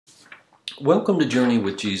Welcome to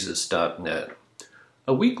JourneyWithJesus.net,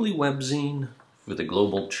 a weekly webzine for the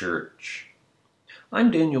global church. I'm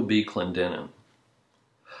Daniel B. Clendenin.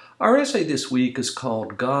 Our essay this week is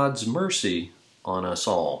called God's Mercy on Us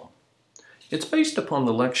All. It's based upon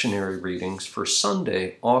the lectionary readings for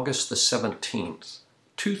Sunday, August the 17th,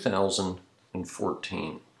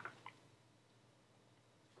 2014.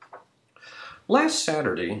 Last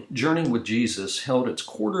Saturday, Journey with Jesus held its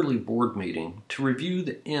quarterly board meeting to review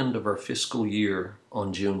the end of our fiscal year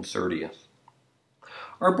on June 30th.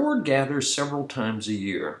 Our board gathers several times a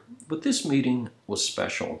year, but this meeting was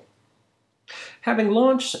special. Having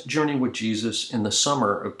launched Journey with Jesus in the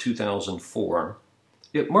summer of 2004,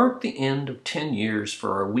 it marked the end of 10 years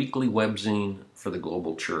for our weekly webzine for the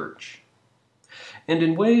global church. And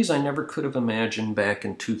in ways I never could have imagined back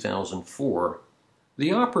in 2004,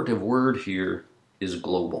 the operative word here is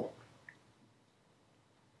global.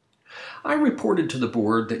 I reported to the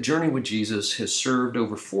board that Journey with Jesus has served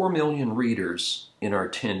over 4 million readers in our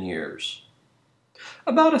 10 years.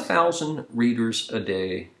 About 1,000 readers a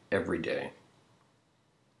day, every day.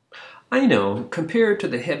 I know, compared to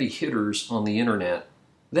the heavy hitters on the internet,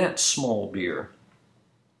 that's small beer.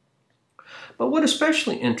 But what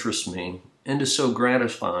especially interests me, and is so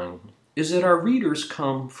gratifying, is that our readers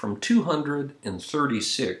come from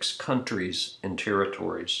 236 countries and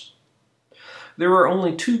territories. There are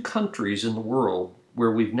only 2 countries in the world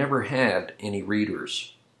where we've never had any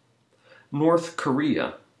readers: North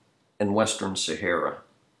Korea and Western Sahara.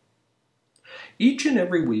 Each and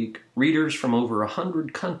every week, readers from over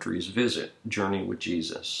 100 countries visit Journey with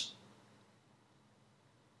Jesus.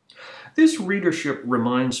 This readership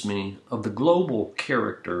reminds me of the global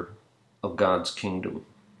character of God's kingdom.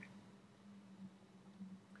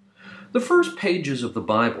 The first pages of the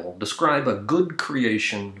Bible describe a good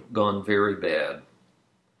creation gone very bad.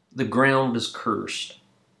 The ground is cursed.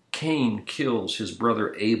 Cain kills his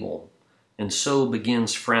brother Abel, and so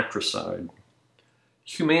begins fratricide.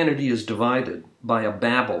 Humanity is divided by a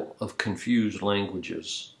babel of confused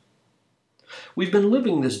languages. We've been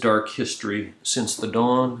living this dark history since the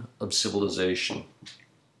dawn of civilization.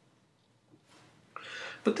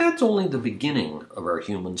 But that's only the beginning of our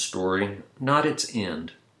human story, not its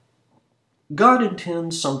end. God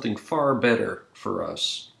intends something far better for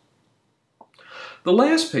us. The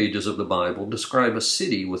last pages of the Bible describe a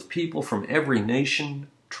city with people from every nation,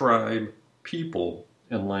 tribe, people,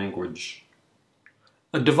 and language.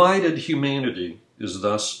 A divided humanity is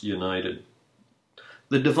thus united.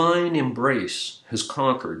 The divine embrace has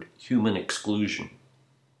conquered human exclusion.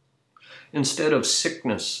 Instead of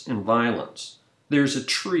sickness and violence, there's a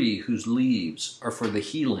tree whose leaves are for the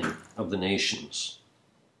healing of the nations.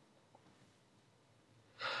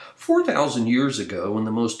 4,000 years ago, in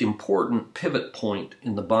the most important pivot point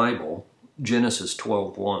in the Bible, Genesis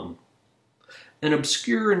 12:1, an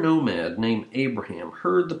obscure nomad named Abraham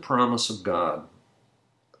heard the promise of God.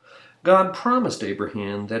 God promised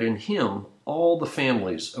Abraham that in him all the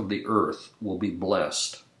families of the earth will be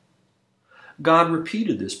blessed. God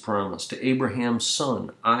repeated this promise to Abraham's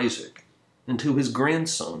son, Isaac, and to his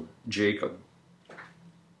grandson, Jacob.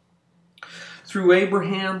 Through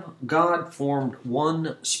Abraham, God formed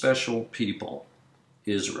one special people,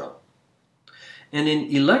 Israel. And in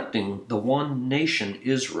electing the one nation,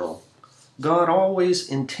 Israel, God always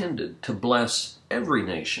intended to bless every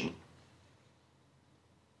nation.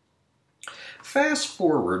 Fast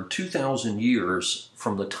forward 2,000 years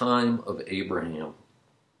from the time of Abraham.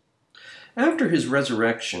 After his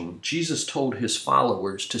resurrection, Jesus told his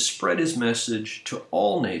followers to spread his message to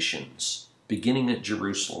all nations, beginning at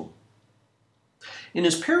Jerusalem. In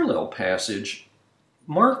his parallel passage,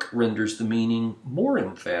 Mark renders the meaning more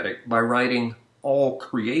emphatic by writing, all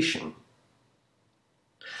creation.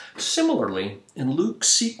 Similarly, in Luke's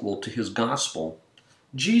sequel to his gospel,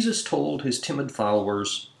 Jesus told his timid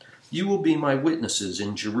followers, "You will be my witnesses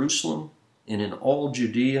in Jerusalem and in all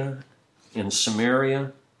Judea, in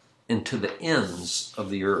Samaria, and to the ends of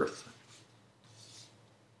the earth."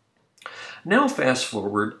 Now fast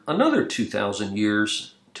forward another 2,000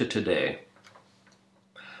 years to today.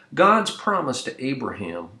 God's promise to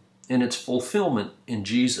Abraham and its fulfillment in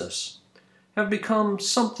Jesus have become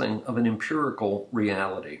something of an empirical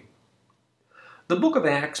reality. The book of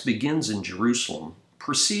Acts begins in Jerusalem,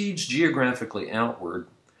 proceeds geographically outward,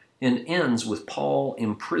 and ends with Paul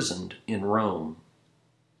imprisoned in Rome.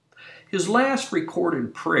 His last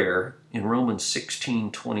recorded prayer in Romans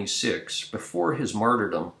 16:26 before his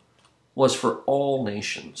martyrdom was for all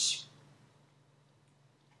nations.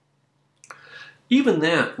 Even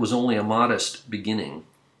that was only a modest beginning.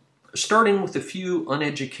 Starting with a few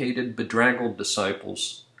uneducated, bedraggled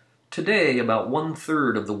disciples, Today, about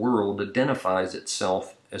 1/3 of the world identifies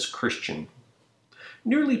itself as Christian,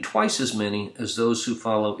 nearly twice as many as those who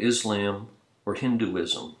follow Islam or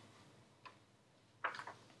Hinduism.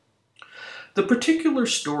 The particular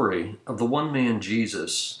story of the one-man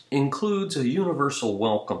Jesus includes a universal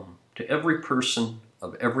welcome to every person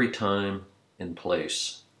of every time and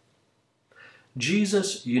place.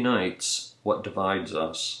 Jesus unites what divides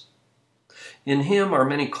us. In him, our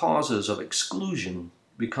many causes of exclusion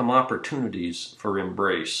become opportunities for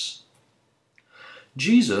embrace.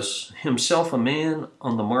 Jesus, himself a man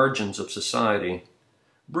on the margins of society,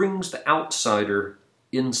 brings the outsider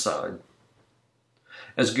inside.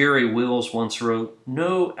 As Gary Wills once wrote,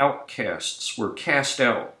 no outcasts were cast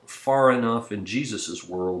out far enough in Jesus'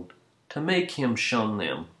 world to make him shun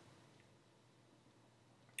them.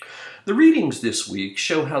 The readings this week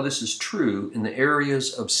show how this is true in the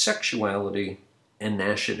areas of sexuality and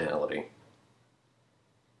nationality.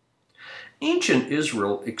 Ancient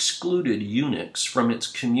Israel excluded eunuchs from its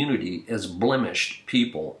community as blemished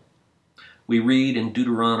people. We read in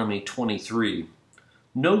Deuteronomy 23,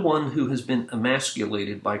 "No one who has been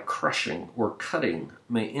emasculated by crushing or cutting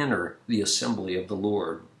may enter the assembly of the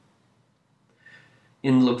Lord."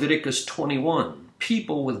 In Leviticus 21,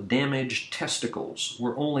 people with damaged testicles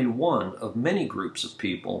were only one of many groups of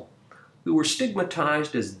people who were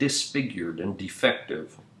stigmatized as disfigured and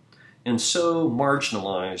defective, and so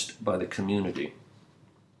marginalized by the community.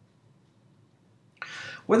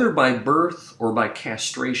 Whether by birth or by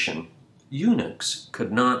castration, eunuchs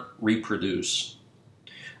could not reproduce.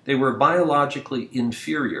 They were biologically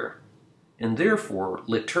inferior and therefore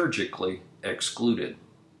liturgically excluded.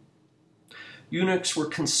 Eunuchs were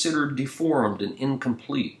considered deformed and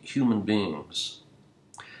incomplete human beings.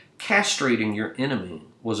 Castrating your enemy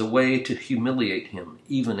was a way to humiliate him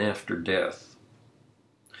even after death.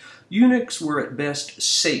 Eunuchs were at best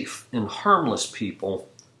safe and harmless people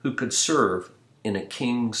who could serve in a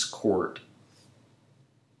king's court.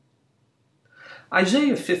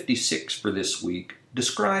 Isaiah 56 for this week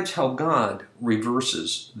describes how God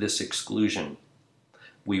reverses this exclusion.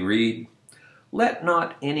 We read, "Let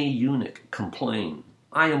not any eunuch complain.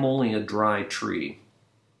 I am only a dry tree.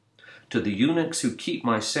 To the eunuchs who keep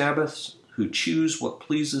my Sabbaths, who choose what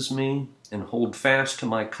pleases me, and hold fast to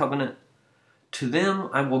my covenant, to them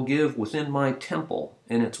I will give within my temple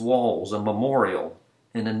and its walls a memorial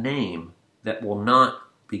and a name that will not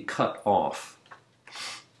be cut off."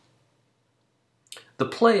 The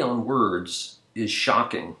play on words is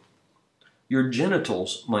shocking. Your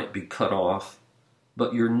genitals might be cut off,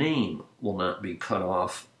 but your name will not be cut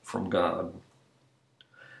off from God.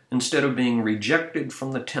 Instead of being rejected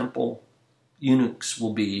from the temple, eunuchs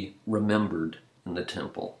will be remembered in the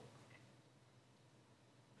temple.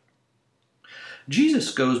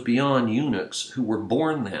 Jesus goes beyond eunuchs who were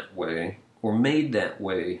born that way or made that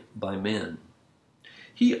way by men.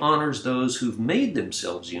 He honors those who've made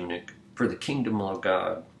themselves eunuch for the kingdom of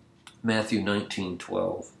God. Matthew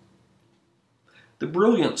 19:12. The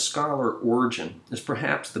brilliant scholar Origen is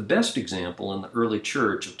perhaps the best example in the early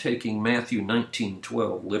church of taking Matthew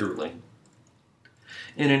 19:12 literally.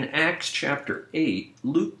 And in Acts chapter 8,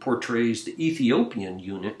 Luke portrays the Ethiopian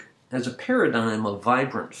eunuch as a paradigm of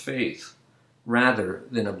vibrant faith rather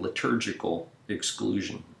than of liturgical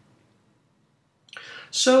exclusion.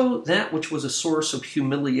 So that which was a source of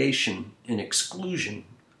humiliation and exclusion,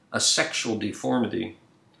 a sexual deformity,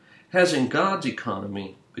 has in God's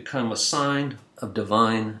economy become a sign of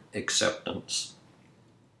divine acceptance.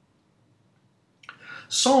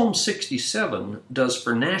 Psalm 67 does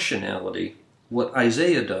for nationality what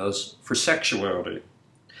Isaiah does for sexuality.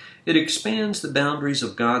 It expands the boundaries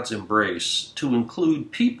of God's embrace to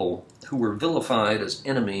include people who were vilified as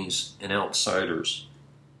enemies and outsiders.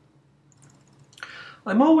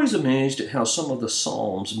 I'm always amazed at how some of the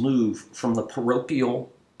Psalms move from the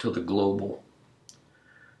parochial to the global.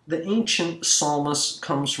 The ancient psalmist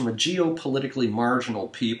comes from a geopolitically marginal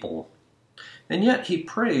people, and yet he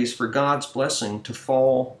prays for God's blessing to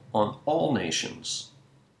fall on all nations.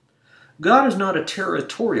 God is not a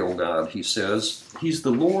territorial God, he says. He's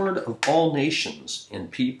the Lord of all nations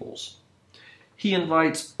and peoples. He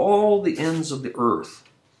invites all the ends of the earth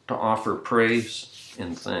to offer praise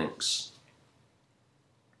and thanks.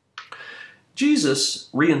 Jesus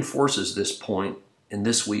reinforces this point in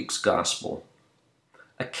this week's gospel.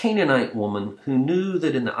 A Canaanite woman who knew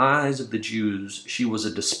that in the eyes of the Jews she was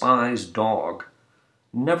a despised dog,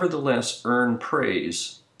 nevertheless earned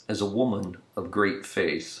praise as a woman of great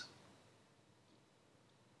faith.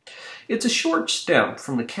 It's a short step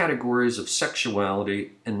from the categories of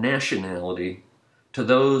sexuality and nationality to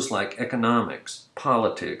those like economics,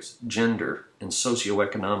 politics, gender, and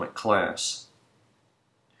socioeconomic class.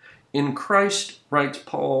 In Christ, writes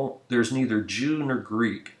Paul, there's neither Jew nor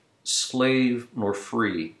Greek, slave nor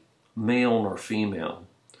free, male nor female,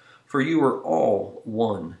 for you are all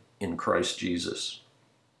one in Christ Jesus.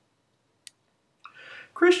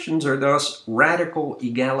 Christians are thus radical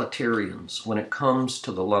egalitarians when it comes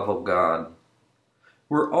to the love of God.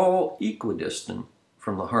 We're all equidistant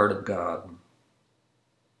from the heart of God.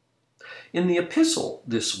 In the epistle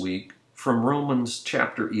this week from Romans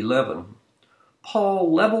chapter 11,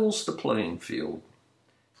 Paul levels the playing field.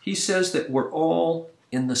 He says that we're all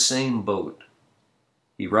in the same boat.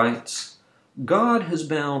 He writes, God has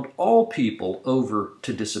bound all people over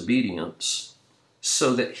to disobedience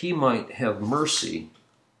so that he might have mercy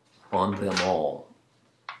on them all.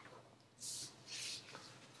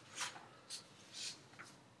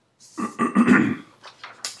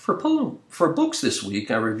 For books this week,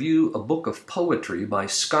 I review a book of poetry by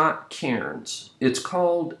Scott Cairns. It's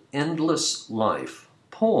called Endless Life,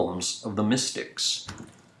 Poems of the Mystics.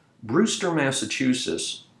 Brewster,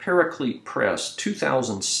 Massachusetts, Paraclete Press,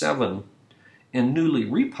 2007, and newly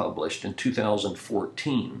republished in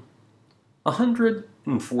 2014.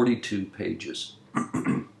 142 pages.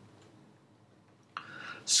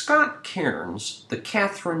 Scott Cairns, the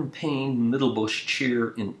Catherine Payne Middlebush Chair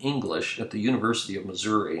in English at the University of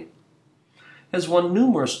Missouri, has won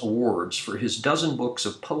numerous awards for his dozen books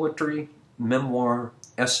of poetry, memoir,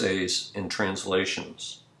 essays, and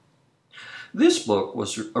translations. This book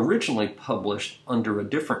was originally published under a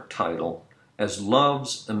different title as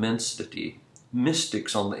Love's Immensity,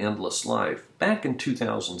 Mystics on the Endless Life, back in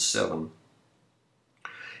 2007.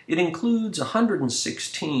 It includes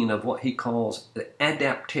 116 of what he calls the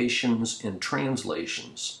adaptations and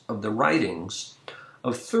translations of the writings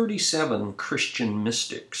of 37 Christian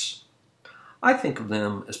mystics. I think of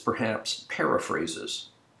them as perhaps paraphrases.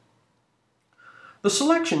 The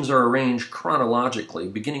selections are arranged chronologically,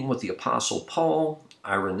 beginning with the Apostle Paul,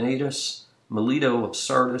 Irenaeus, Melito of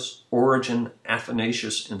Sardis, Origen,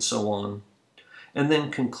 Athanasius, and so on, and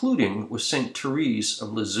then concluding with St. Therese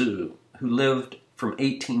of Lisieux, who lived from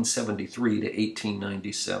 1873 to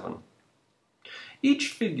 1897. Each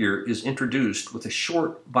figure is introduced with a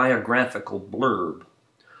short biographical blurb,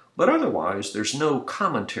 but otherwise there's no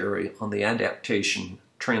commentary on the adaptation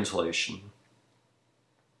translation.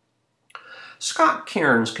 Scott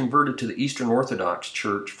Cairns converted to the Eastern Orthodox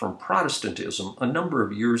Church from Protestantism a number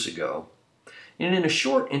of years ago, and in a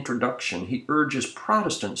short introduction he urges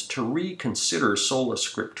Protestants to reconsider sola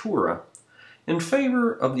scriptura in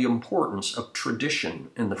favor of the importance of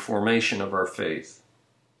tradition in the formation of our faith.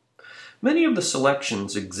 Many of the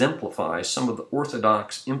selections exemplify some of the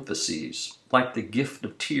Orthodox emphases, like the gift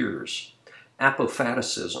of tears,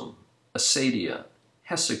 apophaticism, acedia,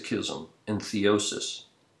 hesychism, and theosis.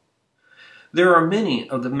 There are many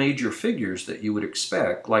of the major figures that you would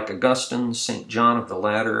expect, like Augustine, St. John of the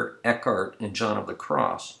Ladder, Eckhart, and John of the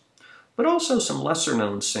Cross, but also some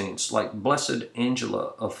lesser-known saints like Blessed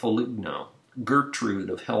Angela of Foligno, Gertrude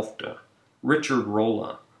of Helfta, Richard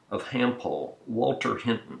Rolla of Hampole, Walter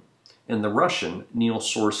Hinton, and the Russian Neil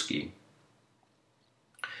Sorsky.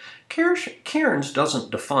 Cairns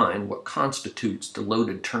doesn't define what constitutes the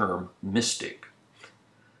loaded term mystic,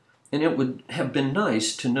 and it would have been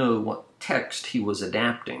nice to know what text he was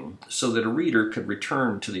adapting so that a reader could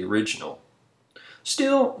return to the original.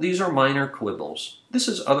 Still, these are minor quibbles. This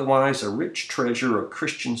is otherwise a rich treasure of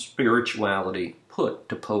Christian spirituality put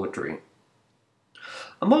to poetry.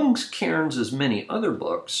 Amongst Cairns' many other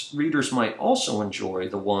books, readers might also enjoy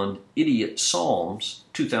the one Idiot Psalms,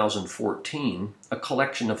 2014, a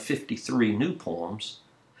collection of 53 new poems,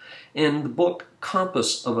 and the book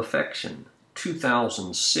Compass of Affection,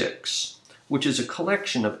 2006, which is a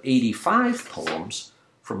collection of 85 poems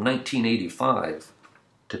from 1985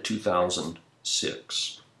 to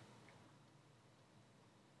 2006.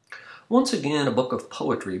 Once again, a book of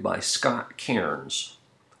poetry by Scott Cairns.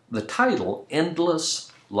 The title,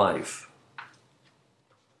 Endless Life.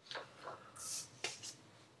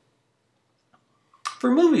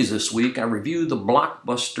 For movies this week, I review the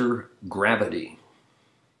blockbuster Gravity.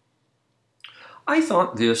 I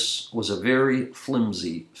thought this was a very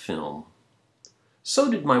flimsy film.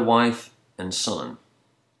 So did my wife and son.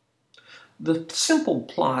 The simple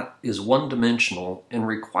plot is one-dimensional and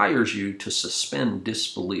requires you to suspend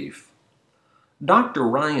disbelief. Dr.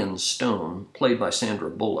 Ryan Stone, played by Sandra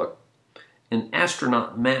Bullock, and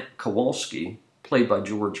astronaut Matt Kowalski, played by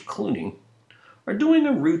George Clooney, are doing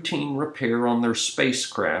a routine repair on their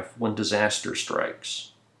spacecraft when disaster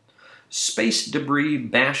strikes. Space debris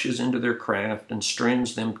bashes into their craft and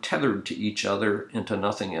strands them tethered to each other and to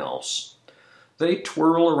nothing else. They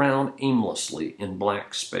twirl around aimlessly in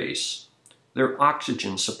black space. Their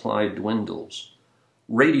oxygen supply dwindles.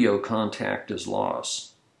 Radio contact is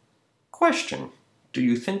lost. Question: do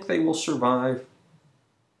you think they will survive?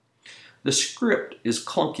 The script is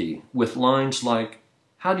clunky with lines like,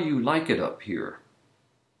 "How do you like it up here?"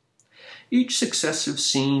 Each successive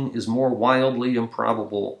scene is more wildly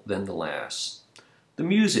improbable than the last. The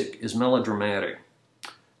music is melodramatic.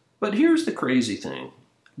 But here's the crazy thing.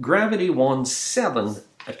 Gravity won 7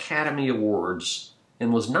 Academy Awards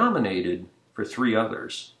and was nominated for 3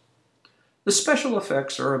 others. The special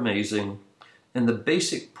effects are amazing, and the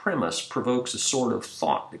basic premise provokes a sort of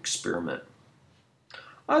thought experiment.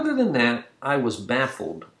 Other than that, I was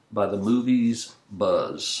baffled by the movie's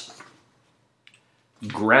buzz.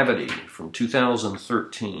 Gravity from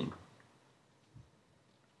 2013.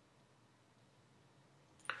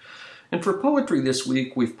 And for poetry this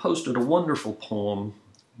week, we've posted a wonderful poem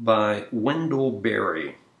by Wendell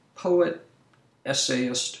Berry, poet,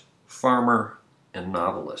 essayist, farmer, and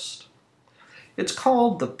novelist. It's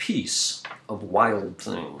called The Peace of Wild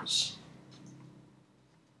Things.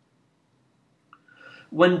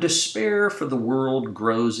 When despair for the world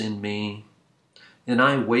grows in me, and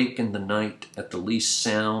I wake in the night at the least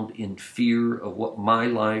sound in fear of what my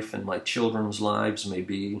life and my children's lives may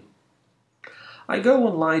be, I go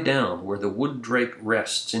and lie down where the wood drake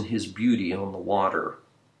rests in his beauty on the water,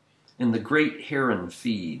 and the great heron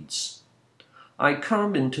feeds. I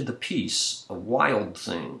come into the peace of wild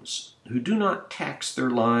things who do not tax their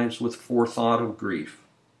lives with forethought of grief.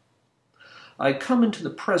 I come into the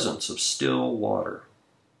presence of still water,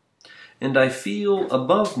 and I feel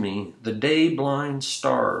above me the day-blind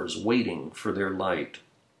stars waiting for their light.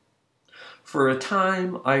 For a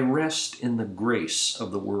time I rest in the grace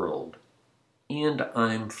of the world, and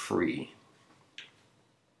I'm free.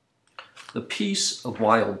 The Peace of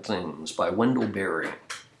Wild Things by Wendell Berry.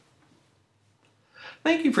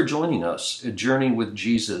 Thank you for joining us at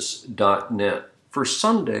JourneyWithJesus.net for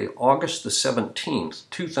Sunday, August the 17th,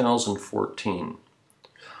 2014.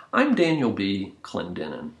 I'm Daniel B.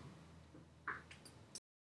 Clendenin.